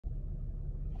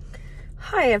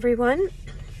Hi everyone,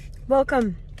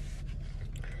 welcome.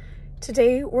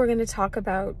 Today we're going to talk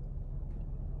about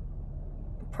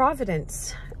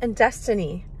providence and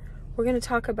destiny. We're going to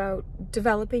talk about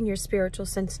developing your spiritual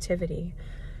sensitivity,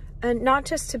 and not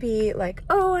just to be like,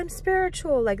 oh, I'm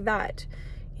spiritual, like that,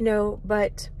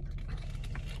 but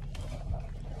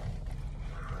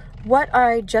what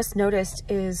I just noticed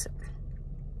is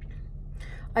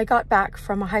I got back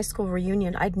from a high school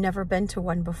reunion. I'd never been to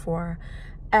one before.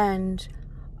 And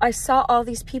I saw all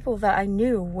these people that I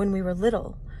knew when we were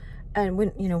little, and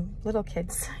when, little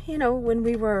kids, when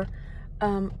we were,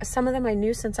 some of them I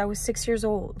knew since I was 6 years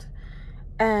old.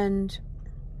 And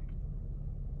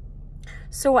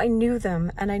so I knew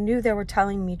them, and I knew they were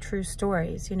telling me true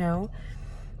stories, and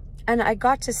I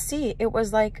got to see, it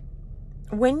was like,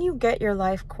 when you get your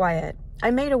life quiet, I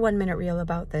made a 1-minute reel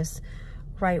about this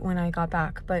right when I got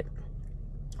back, but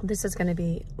this is going to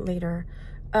be later.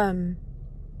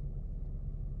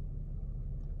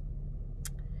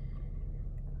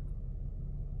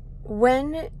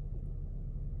 When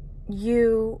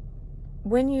you,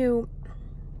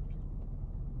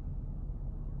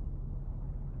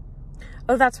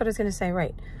 oh, that's what I was going to say,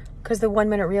 right? Because the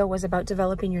 1-minute reel was about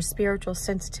developing your spiritual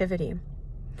sensitivity.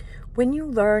 When you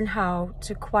learn how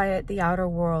to quiet the outer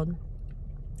world.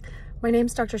 My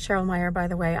name's Dr. Cheryl Meier, by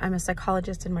the way. I'm a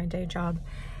psychologist in my day job.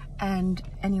 And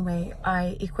anyway,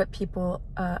 I equip people,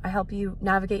 I help you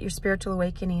navigate your spiritual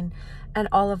awakening, and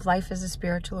all of life is a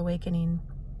spiritual awakening.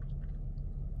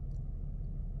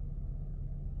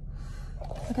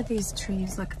 Look at these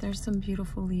trees. Look, there's some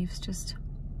beautiful leaves. Just,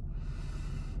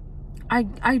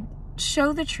 I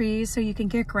show the trees so you can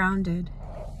get grounded.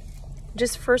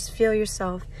 Just first feel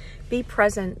yourself. Be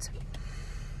present.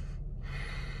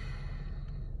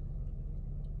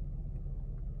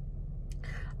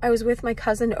 I was with my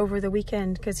cousin over the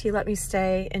weekend because he let me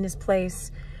stay in his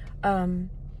place while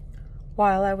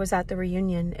I was at the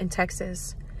reunion in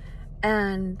Texas.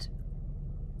 And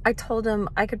I told him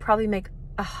I could probably make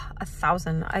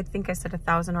 1,000, I think I said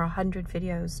 1,000 or 100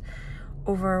 videos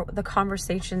over the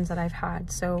conversations that I've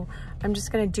had. So I'm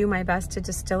just going to do my best to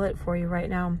distill it for you right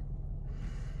now.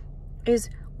 Is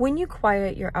when you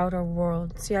quiet your outer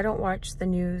world. See, I don't watch the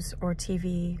news or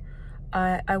TV.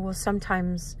 I will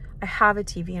sometimes, I have a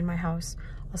TV in my house.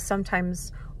 I'll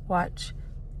sometimes watch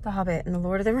The Hobbit and The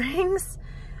Lord of the Rings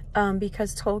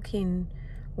because Tolkien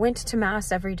went to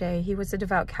Mass every day. He was a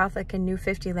devout Catholic and knew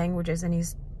 50 languages, and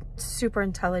he's super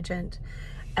intelligent.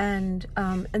 And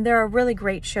there are really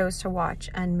great shows to watch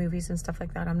and movies and stuff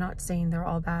like that. I'm not saying they're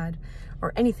all bad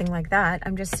or anything like that.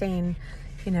 I'm just saying,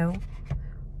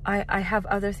 I have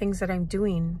other things that I'm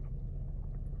doing,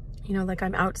 like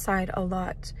I'm outside a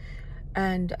lot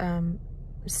and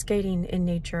skating in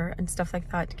nature and stuff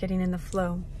like that, getting in the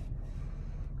flow,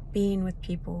 being with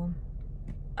people.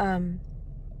 And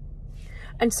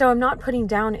so I'm not putting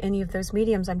down any of those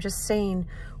mediums. I'm just saying,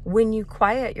 when you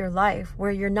quiet your life, where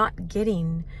you're not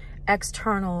getting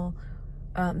external,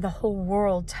 the whole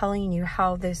world telling you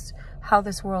how this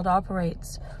world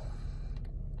operates,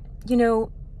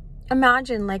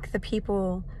 imagine like the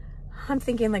people, I'm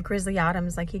thinking like Grizzly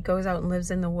Adams, like he goes out and lives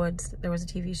in the woods. There was a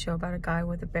TV show about a guy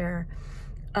with a bear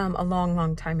a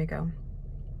long time ago.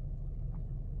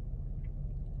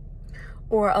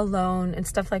 Or alone and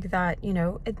stuff like that,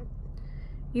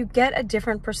 you get a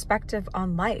different perspective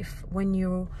on life when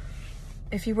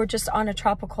if you were just on a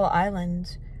tropical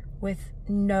island with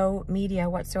no media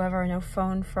whatsoever, no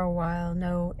phone for a while,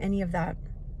 no any of that.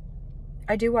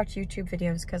 I do watch YouTube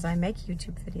videos because I make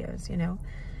YouTube videos,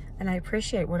 and I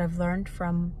appreciate what I've learned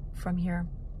from here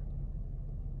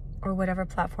or whatever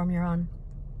platform you're on.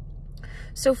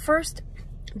 So first,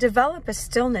 develop a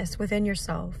stillness within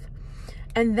yourself.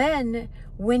 And then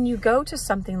when you go to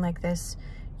something like this,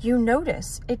 you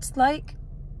notice, it's like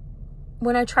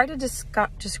when I try to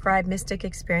describe mystic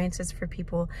experiences for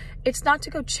people, it's not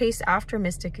to go chase after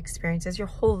mystic experiences. Your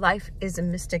whole life is a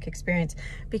mystic experience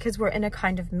because we're in a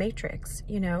kind of matrix,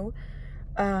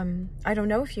 I don't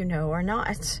know if you know or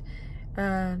not.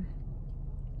 I'm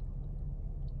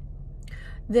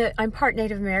part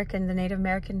Native American. The Native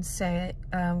Americans say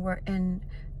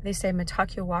they say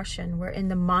Matakwashin, we're in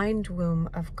the mind womb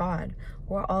of God.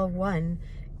 We're all one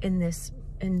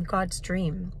in God's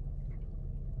dream.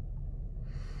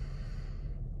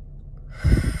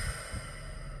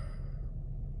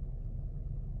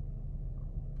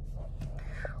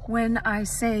 When I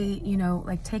say,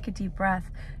 like take a deep breath,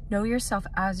 know yourself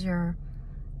as your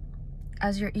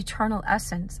eternal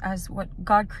essence, as what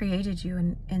God created you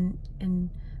in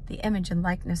the image and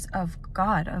likeness of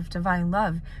God, of divine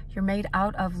love. You're made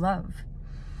out of love.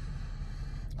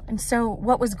 And so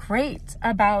what was great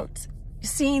about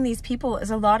seeing these people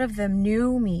is a lot of them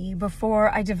knew me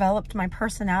before I developed my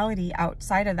personality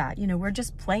outside of that. You know, we're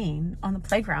just playing on the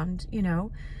playground, you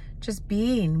know, just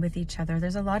being with each other.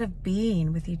 There's a lot of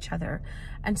being with each other.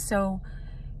 And so,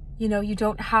 you know, you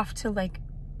don't have to like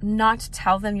not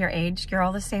tell them your age. You're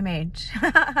all the same age.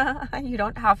 You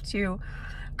don't have to,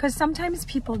 because sometimes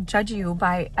people judge you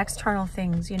by external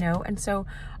things, you know. And so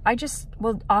I just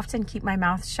will often keep my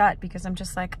mouth shut, because I'm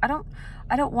just like, I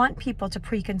don't want people to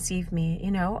preconceive me,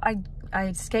 you know.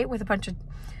 I skate with a bunch of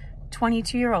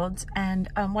 22-year-olds, and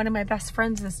one of my best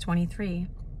friends is 23.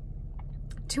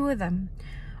 Two of them.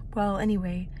 Well,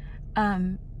 anyway,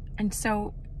 and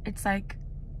so it's like,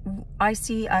 I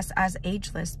see us as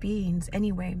ageless beings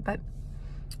anyway. But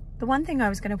the one thing I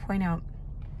was going to point out,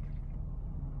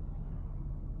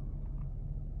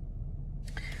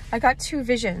 I got two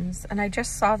visions, and I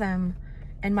just saw them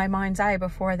in my mind's eye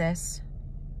before this.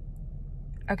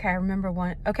 Okay, I remember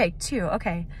one. Okay, two.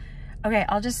 Okay,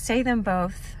 I'll just say them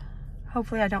both.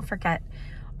 Hopefully I don't forget.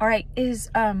 All right,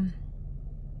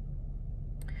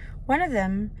 one of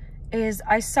them is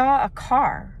I saw a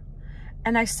car,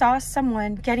 and I saw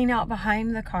someone getting out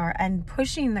behind the car and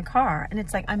pushing the car. And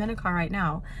it's like, I'm in a car right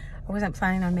now. I wasn't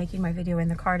planning on making my video in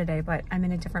the car today, but I'm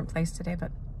in a different place today.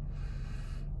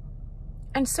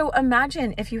 And so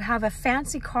imagine if you have a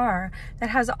fancy car that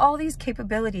has all these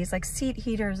capabilities, like seat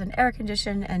heaters and air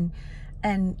condition and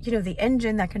you know, the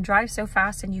engine that can drive so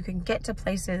fast and you can get to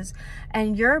places,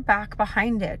 and you're back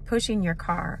behind it pushing your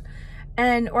car.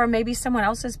 Or maybe someone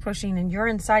else is pushing and you're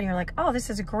inside and you're like, oh, this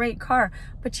is a great car,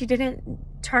 but you didn't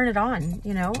turn it on,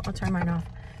 you know. I'll turn mine off.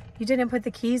 You didn't put the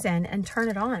keys in and turn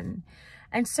it on.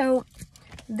 And so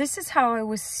this is how I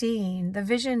was seeing. The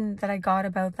vision that I got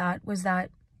about that was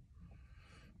that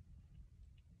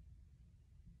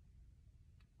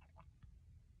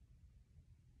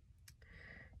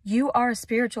you are a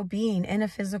spiritual being in a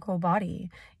physical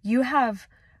body. You have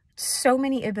so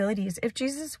many abilities. If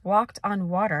Jesus walked on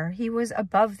water, he was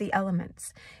above the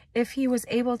elements. If he was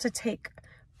able to take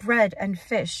bread and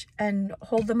fish and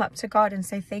hold them up to God and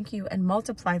say thank you and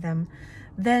multiply them,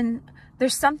 then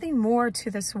there's something more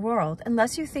to this world,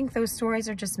 unless you think those stories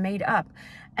are just made up.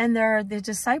 And there are the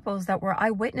disciples that were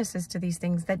eyewitnesses to these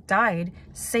things that died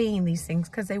saying these things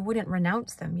because they wouldn't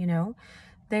renounce them, you know.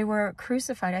 They were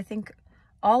crucified. I think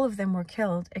all of them were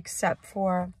killed except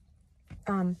for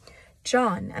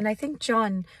John. And I think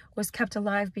John was kept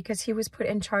alive because he was put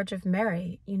in charge of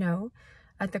Mary, you know.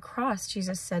 At the cross,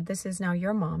 Jesus said, this is now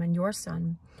your mom and your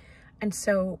son. And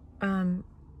so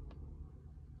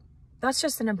that's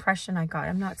just an impression I got.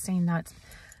 I'm not saying that's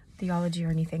theology or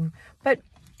anything.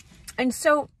 And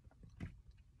so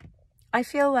I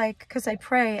feel like, because I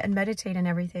pray and meditate and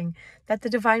everything, that the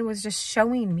divine was just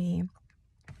showing me,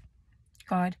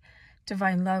 God,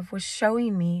 divine love was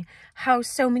showing me how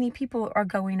so many people are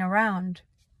going around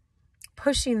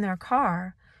pushing their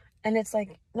car. And it's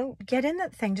like, no, get in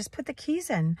that thing. Just put the keys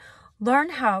in. Learn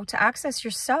how to access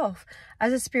yourself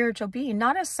as a spiritual being,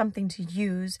 not as something to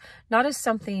use, not as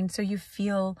something so you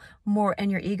feel more in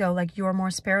your ego like you're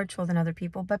more spiritual than other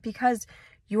people, but because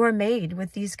you are made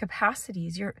with these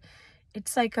capacities.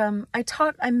 It's like,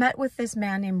 I met with this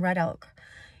man named Red Elk,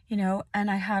 you know,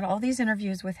 and I had all these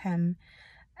interviews with him.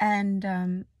 And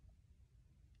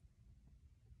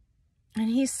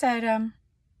he said,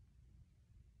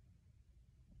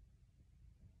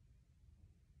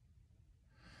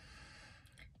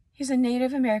 he's a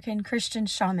Native American Christian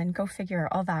shaman, go figure,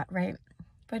 all that, right?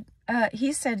 But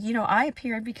he said, you know, I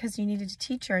appeared because you needed a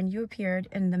teacher, and you appeared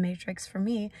in the Matrix for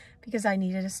me because I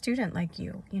needed a student like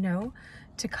you know,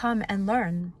 to come and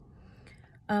learn.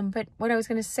 But what I was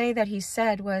going to say that he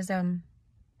said was,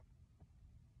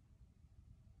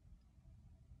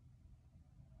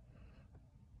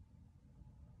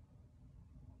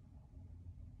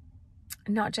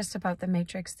 not just about the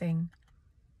Matrix thing.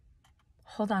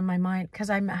 Hold on, my mind, because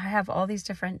I have all these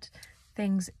different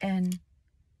things, and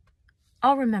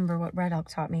I'll remember what Red Elk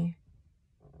taught me.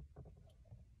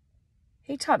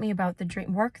 He taught me about the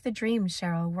dream. Work the dream,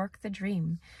 Cheryl. Work the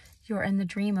dream. You're in the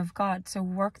dream of God, so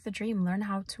work the dream. Learn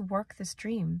how to work this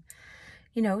dream,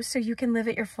 you know, so you can live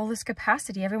at your fullest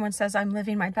capacity. Everyone says, I'm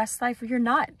living my best life. Well, you're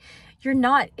not. You're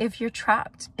not if you're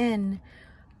trapped in.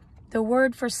 The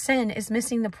word for sin is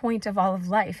missing the point of all of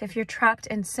life. If you're trapped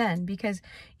in sin, because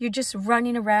you're just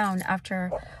running around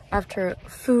after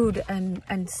food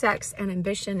and sex and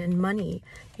ambition and money,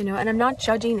 you know. And I'm not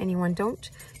judging anyone. Don't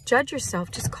judge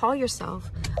yourself. Just call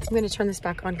yourself. I'm going to turn this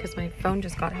back on because my phone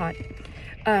just got hot.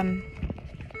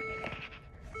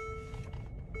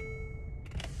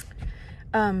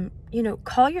 You know,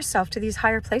 call yourself to these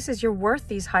higher places. You're worth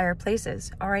these higher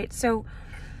places. All right. So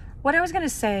what I was going to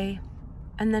say,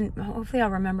 and then hopefully I'll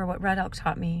remember what Red Elk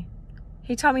taught me.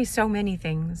 He taught me so many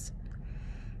things.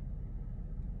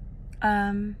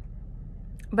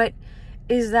 But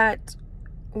is that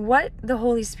what the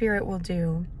Holy Spirit will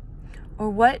do, or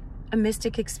what a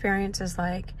mystic experience is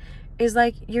like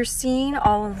you're seeing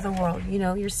all of the world, you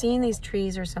know, you're seeing these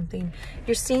trees or something,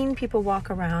 you're seeing people walk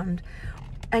around,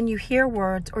 and you hear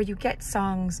words or you get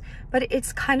songs, but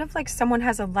it's kind of like someone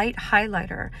has a light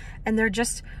highlighter and they're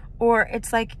just, or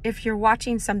it's like if you're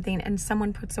watching something and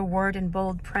someone puts a word in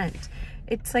bold print,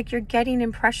 it's like you're getting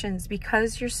impressions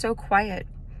because you're so quiet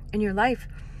in your life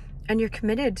and you're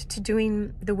committed to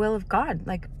doing the will of God,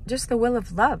 like just the will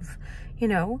of love, you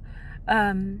know,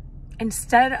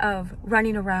 instead of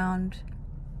running around.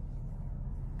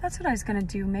 That's what I was going to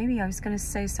do. Maybe I was going to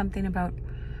say something about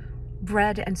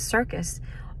bread and circus.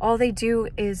 All they do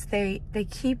is they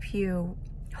keep you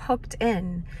hooked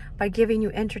in by giving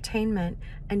you entertainment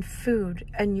and food,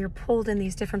 and you're pulled in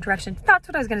these different directions. That's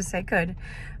what I was going to say. Good.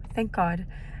 Thank God.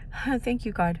 Thank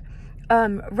you, God.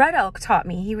 Red Elk taught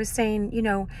me, he was saying, you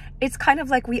know, it's kind of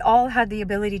like we all had the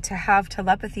ability to have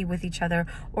telepathy with each other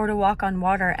or to walk on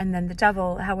water, and then the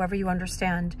devil, however you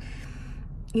understand,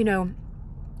 you know,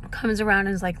 comes around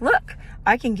and is like, look,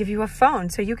 I can give you a phone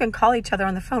so you can call each other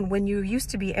on the phone, when you used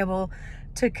to be able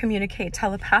to communicate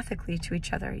telepathically to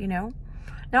each other, you know.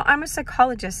 Now I'm a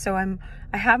psychologist, so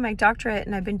I have my doctorate,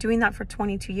 and I've been doing that for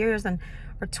 22 years and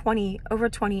over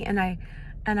 20, and I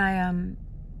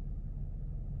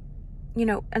you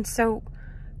know, and so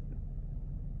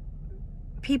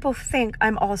people think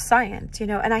I'm all science, you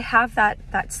know, and I have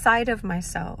that side of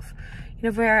myself, you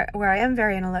know, where I am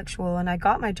very intellectual, and I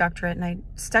got my doctorate and I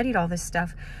studied all this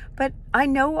stuff, but I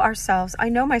know ourselves. I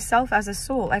know myself as a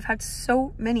soul. I've had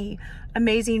so many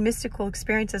amazing mystical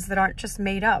experiences that aren't just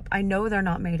made up. I know they're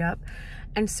not made up.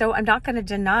 And so I'm not going to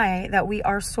deny that we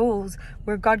are souls.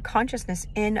 We're God consciousness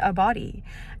in a body.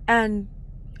 And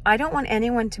I don't want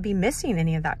anyone to be missing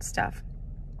any of that stuff.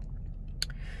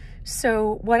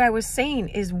 So what I was saying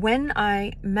is, when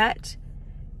I met,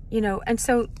 you know, and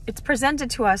so it's presented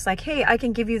to us like, hey, I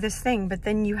can give you this thing, but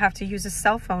then you have to use a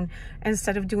cell phone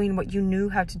instead of doing what you knew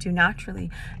how to do naturally.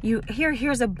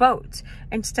 Here's a boat,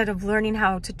 instead of learning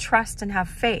how to trust and have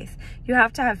faith. You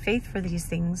have to have faith for these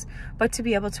things, but to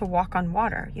be able to walk on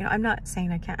water, you know, I'm not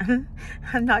saying I can't.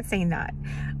 I'm not saying that.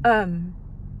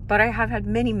 But I have had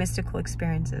many mystical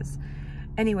experiences.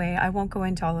 Anyway, I won't go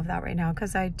into all of that right now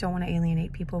because I don't want to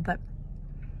alienate people, but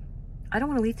I don't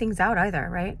want to leave things out either,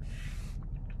 right?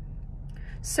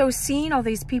 So seeing all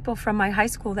these people from my high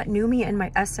school that knew me in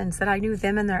my essence, that I knew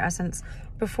them in their essence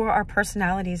before our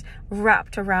personalities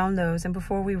wrapped around those, and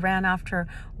before we ran after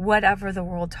whatever the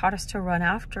world taught us to run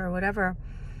after, or whatever,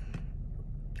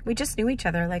 we just knew each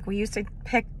other. Like, we used to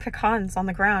pick pecans on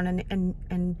the ground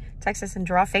in Texas and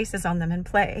draw faces on them and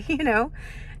play, you know?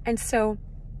 And so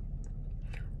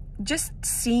just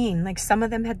seeing, like, some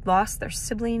of them had lost their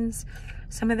siblings,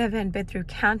 some of them had been through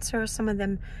cancer, some of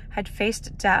them had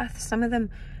faced death, some of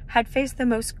them had faced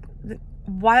the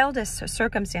wildest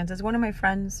circumstances. One of my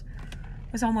friends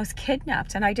was almost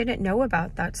kidnapped, and I didn't know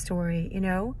about that story, you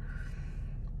know?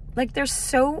 Like, there's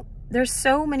so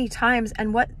many times,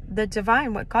 and what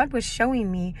God was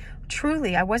showing me,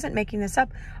 truly, I wasn't making this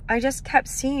up. I just kept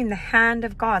seeing the hand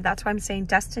of God. That's why I'm saying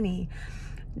destiny,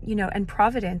 you know, and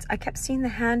providence. I kept seeing the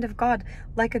hand of God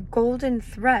like a golden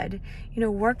thread, you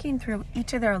know, working through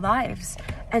each of their lives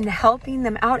and helping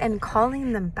them out and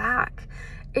calling them back.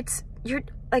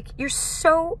 You're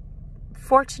so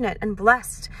fortunate and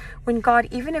blessed when God,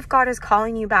 even if God is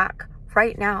calling you back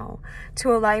right now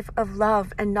to a life of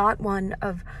love and not one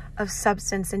of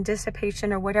substance and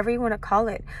dissipation, or whatever you want to call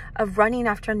it, of running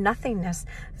after nothingness,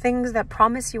 things that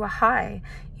promise you a high.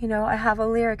 You know, I have a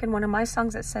lyric in one of my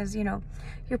songs that says, you know,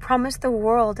 you promised the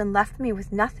world and left me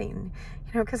with nothing,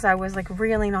 you know, because I was like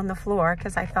reeling on the floor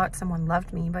because I thought someone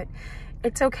loved me. But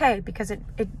it's okay, because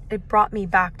it brought me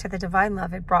back to the divine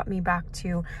love. It brought me back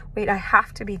to, wait, I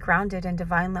have to be grounded in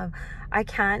divine love. I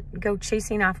can't go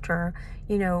chasing after,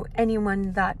 you know,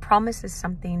 anyone that promises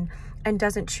something and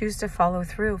doesn't choose to follow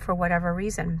through for whatever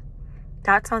reason.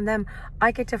 That's on them.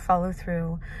 I get to follow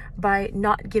through by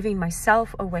not giving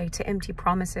myself away to empty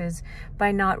promises,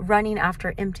 by not running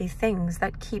after empty things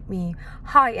that keep me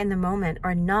high in the moment,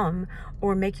 or numb,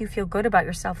 or make you feel good about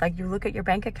yourself. Like, you look at your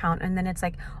bank account and then it's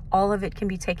like all of it can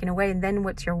be taken away, and then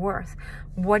what's your worth?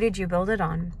 What did you build it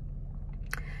on?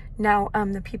 Now,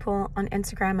 the people on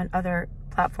Instagram and other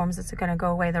platforms, it's going to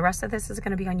go away. The rest of this is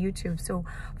going to be on YouTube. So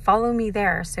follow me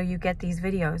there so you get these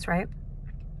videos, right?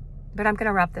 But I'm going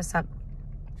to wrap this up.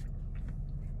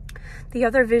 The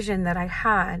other vision that I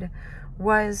had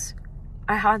was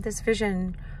I had this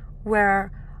vision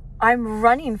where I'm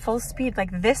running full speed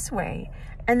like this way,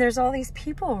 and there's all these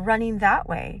people running that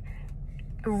way,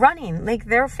 running like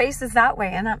their faces that way,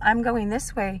 and I'm going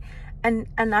this way, and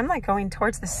I'm like going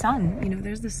towards the sun. You know,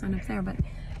 there's the sun up there, but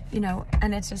you know,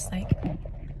 and it's just like,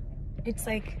 it's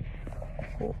like,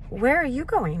 where are you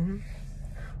going?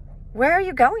 Where are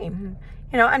you going?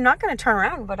 You know, I'm not going to turn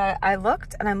around, but I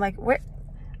looked and I'm like, where?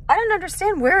 I don't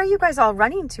understand. Where are you guys all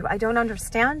running to? I don't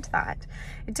understand that.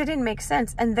 It didn't make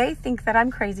sense. And they think that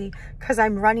I'm crazy because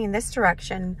I'm running this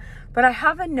direction, but I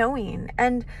have a knowing.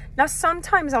 And now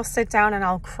sometimes I'll sit down and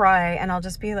I'll cry and I'll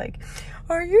just be like,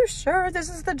 are you sure this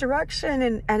is the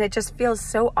direction? And it just feels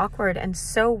so awkward and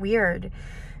so weird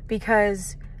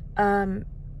because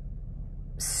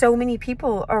so many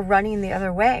people are running the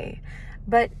other way.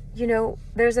 But, you know,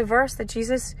 there's a verse that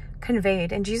Jesus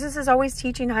conveyed, and Jesus is always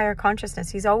teaching higher consciousness.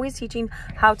 He's always teaching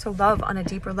how to love on a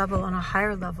deeper level, on a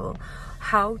higher level,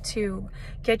 how to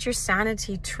get your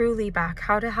sanity truly back,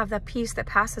 how to have that peace that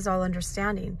passes all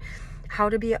understanding, how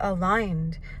to be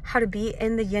aligned, how to be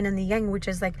in the yin and the yang, which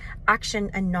is like action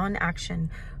and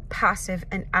non-action, passive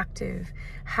and active,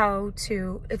 how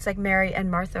to, it's like Mary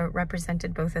and Martha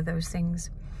represented both of those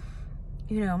things,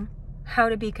 you know, how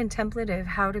to be contemplative,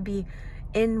 how to be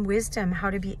in wisdom, how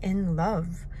to be in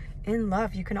love. In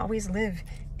love, you can always live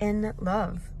in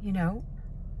love, you know.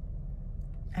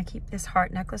 I keep this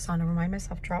heart necklace on to remind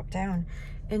myself, drop down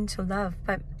into love.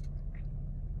 But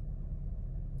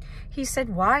he said,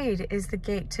 wide is the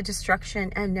gate to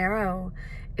destruction and narrow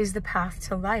is the path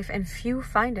to life, and few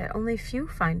find it. Only few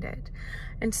find it.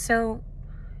 And so,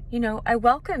 you know, I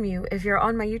welcome you, if you're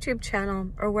on my YouTube channel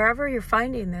or wherever you're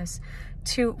finding this,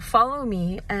 to follow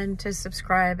me and to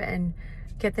subscribe and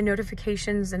get the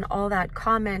notifications and all that,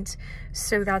 comment,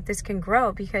 so that this can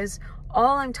grow, because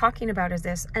all I'm talking about is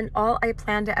this, and all I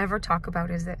plan to ever talk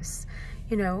about is this.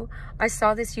 You know, I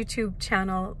saw this YouTube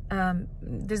channel,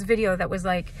 this video that was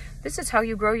like, this is how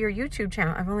you grow your YouTube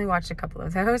channel. I've only watched a couple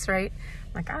of those, right?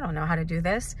 Like, I don't know how to do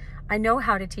this. I know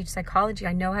how to teach psychology.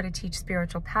 I know how to teach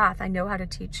spiritual path. I know how to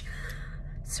teach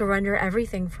surrender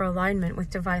everything for alignment with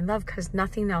divine love, because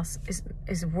nothing else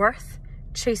is worth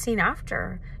chasing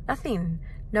after. Nothing.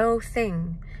 No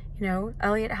thing. You know,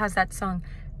 Elliot has that song,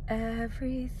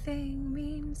 everything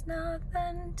means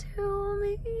nothing to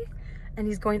me, and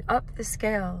he's going up the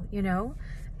scale, you know.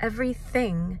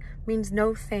 Everything means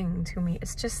no thing to me.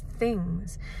 It's just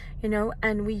things, you know,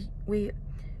 and we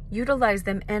utilize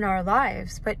them in our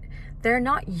lives, but they're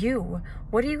not you.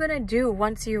 What are you gonna do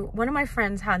once you, one of my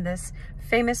friends had this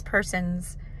famous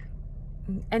person's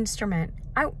instrument.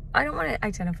 I don't want to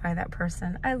identify that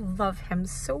person. I love him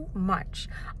so much.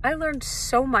 I learned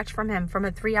so much from him, from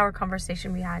a 3-hour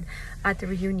conversation we had at the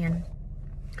reunion.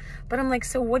 But I'm like,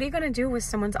 so what are you going to do with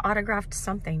someone's autographed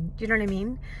something? You know what I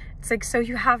mean? It's like, so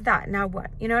you have that, now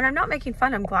what? You know, and I'm not making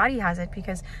fun. I'm glad he has it,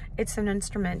 because it's an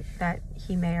instrument that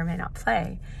he may or may not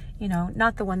play. You know,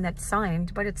 not the one that's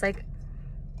signed, but it's like,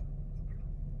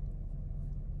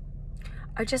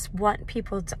 I just want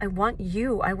people to, I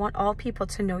want all people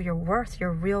to know your worth,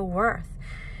 your real worth,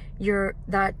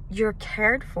 that you're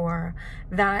cared for,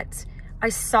 that I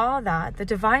saw that the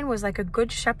divine was like a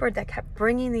good shepherd that kept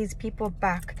bringing these people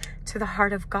back to the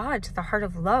heart of God, to the heart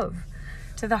of love,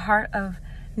 to the heart of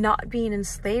not being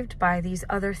enslaved by these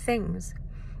other things.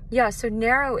 Yeah, so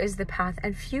narrow is the path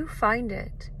and few find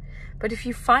it. But if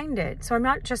you find it, so I'm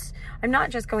not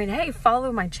just going, hey,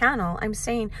 follow my channel. I'm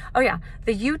saying, oh yeah,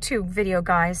 the YouTube video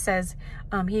guy says,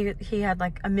 he had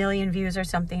like 1 million views or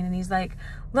something. And he's like,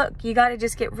 look, you got to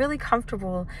just get really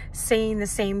comfortable saying the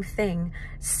same thing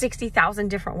 60,000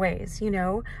 different ways, you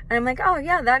know? And I'm like, oh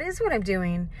yeah, that is what I'm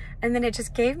doing. And then it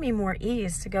just gave me more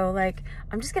ease to go like,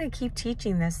 I'm just going to keep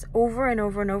teaching this over and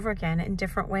over and over again in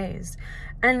different ways.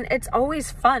 And it's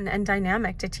always fun and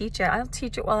dynamic to teach it. I'll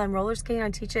teach it while I'm roller skating.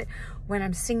 I teach it when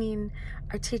I'm singing.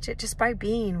 I teach it just by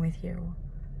being with you.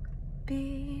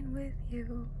 Being with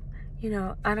you. You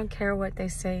know, I don't care what they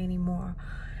say anymore.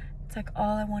 It's like,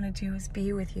 all I want to do is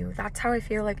be with you. That's how I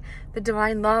feel. Like the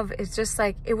divine love is just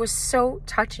like, it was so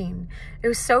touching. It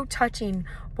was so touching.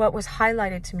 What was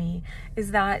highlighted to me is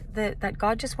that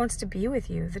God just wants to be with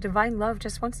you. The divine love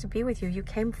just wants to be with you. You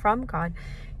came from God.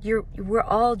 We're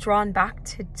all drawn back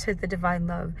to the divine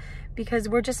love, because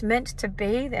we're just meant to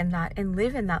bathe in that and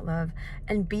live in that love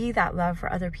and be that love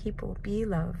for other people. Be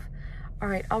love. All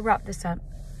right, I'll wrap this up.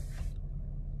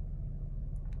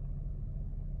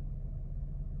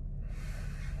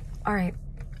 All right,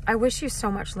 I wish you so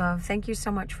much love. Thank you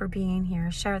so much for being here.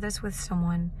 Share this with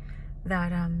someone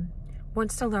that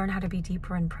wants to learn how to be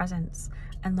deeper in presence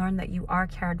and learn that you are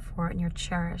cared for and you're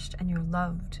cherished and you're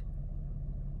loved.